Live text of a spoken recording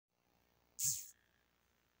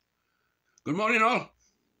Good morning, all.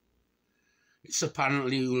 It's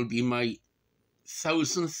apparently will be my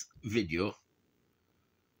 1000th video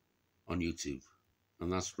on YouTube,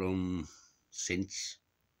 and that's from since,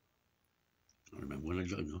 I don't remember when I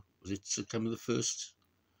joined now. Was it September the 1st,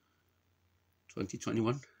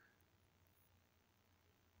 2021?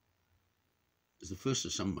 It's the first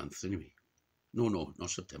of some month anyway. No, not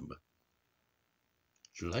September.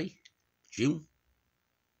 July? June?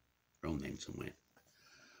 Around then somewhere.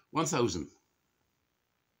 1000.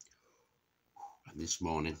 And this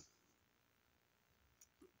morning,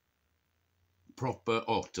 proper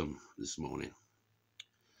autumn this morning.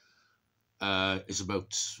 It's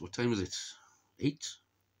about, what time is it? 8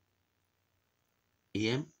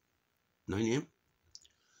 a.m? 9 a.m?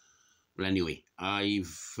 Well, anyway,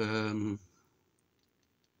 I've turned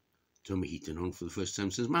my heating on for the first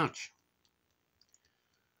time since March.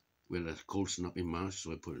 Well, it's cold snap in March,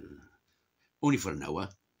 so I put it only for an hour,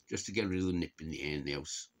 just to get rid of the nip in the air in the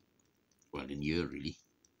house. Well, in here, really.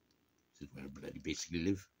 This is where I bloody basically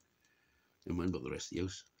live. Never mind about the rest of the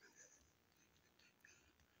house.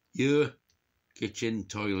 Here, kitchen,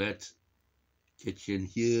 toilet, kitchen,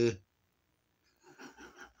 here.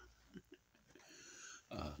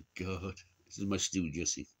 Oh, God. This is my studio,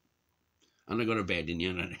 see. And I got a bed in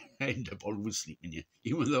here, and I end up always sleeping here,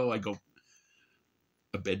 even though I got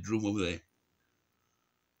a bedroom over there.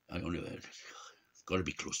 I only heard, got to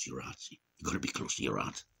be close to your heart, see. You got to be close to your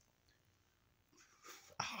heart.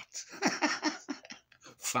 Heart.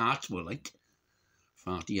 Fart, more like.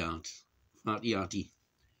 Farty heart. Farty hearty.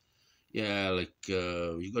 Yeah, like,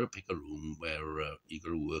 you got to pick a room where you got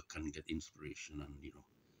to work and get inspiration and, you know,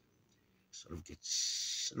 sort of get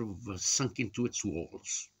sunk into its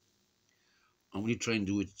walls. And when you try and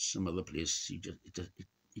do it some other place, it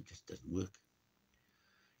just doesn't work.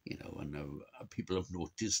 You know, and people have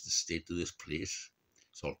noticed the state of this place.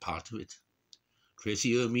 It's all part of it.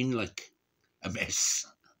 Tracy Ermine, like a mess.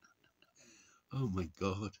 Oh my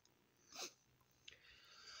God.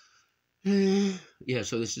 Yeah,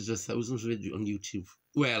 so this is a 1000th video on YouTube.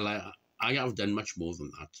 Well, I have done much more than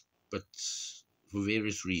that, but for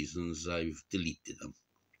various reasons I've deleted them.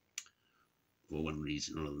 For one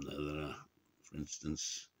reason or another. For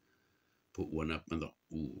instance, put one up and thought,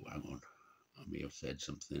 ooh, hang on, I may have said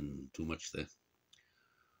something too much there.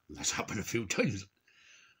 And that's happened a few times.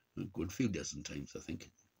 A good few dozen times, I think.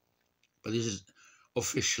 But this is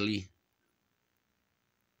officially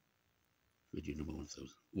video number 1000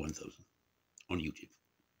 on YouTube.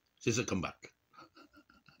 Since I come back.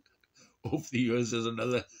 Over the years there's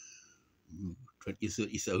another 20,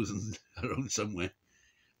 30,000 around somewhere.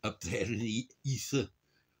 Up there in the ether.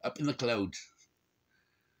 Up in the cloud.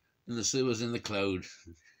 And the servers in the cloud.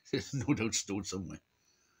 There's no doubt stored somewhere.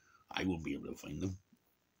 I won't be able to find them.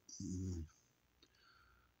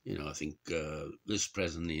 You know, I think this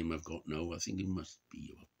present name I've got now, I think it must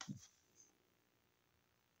be about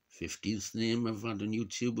 50th name I've had on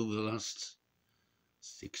YouTube over the last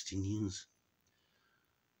 16 years.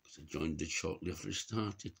 Because I joined it shortly after it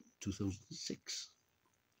started, 2006.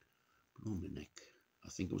 Blow my neck. I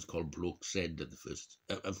think it was called Bloke Zed at the first.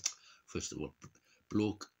 First of all,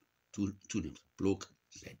 Bloke, two names, Bloke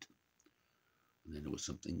Zed. And then there was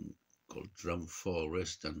something called Drum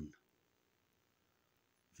Forest and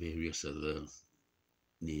various other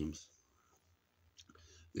names.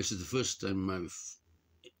 This is the first time I've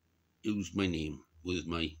used my name with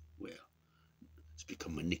my, well, it's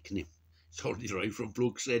become my nickname. It's all derived from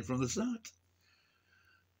Bloke Zed from the start.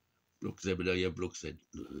 Bloke Zebediah, Bloke Zed.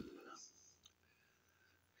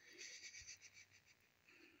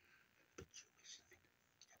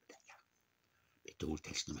 Bit Old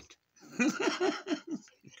Testament.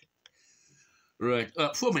 Right,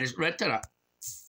 4 minutes, right, ta-da.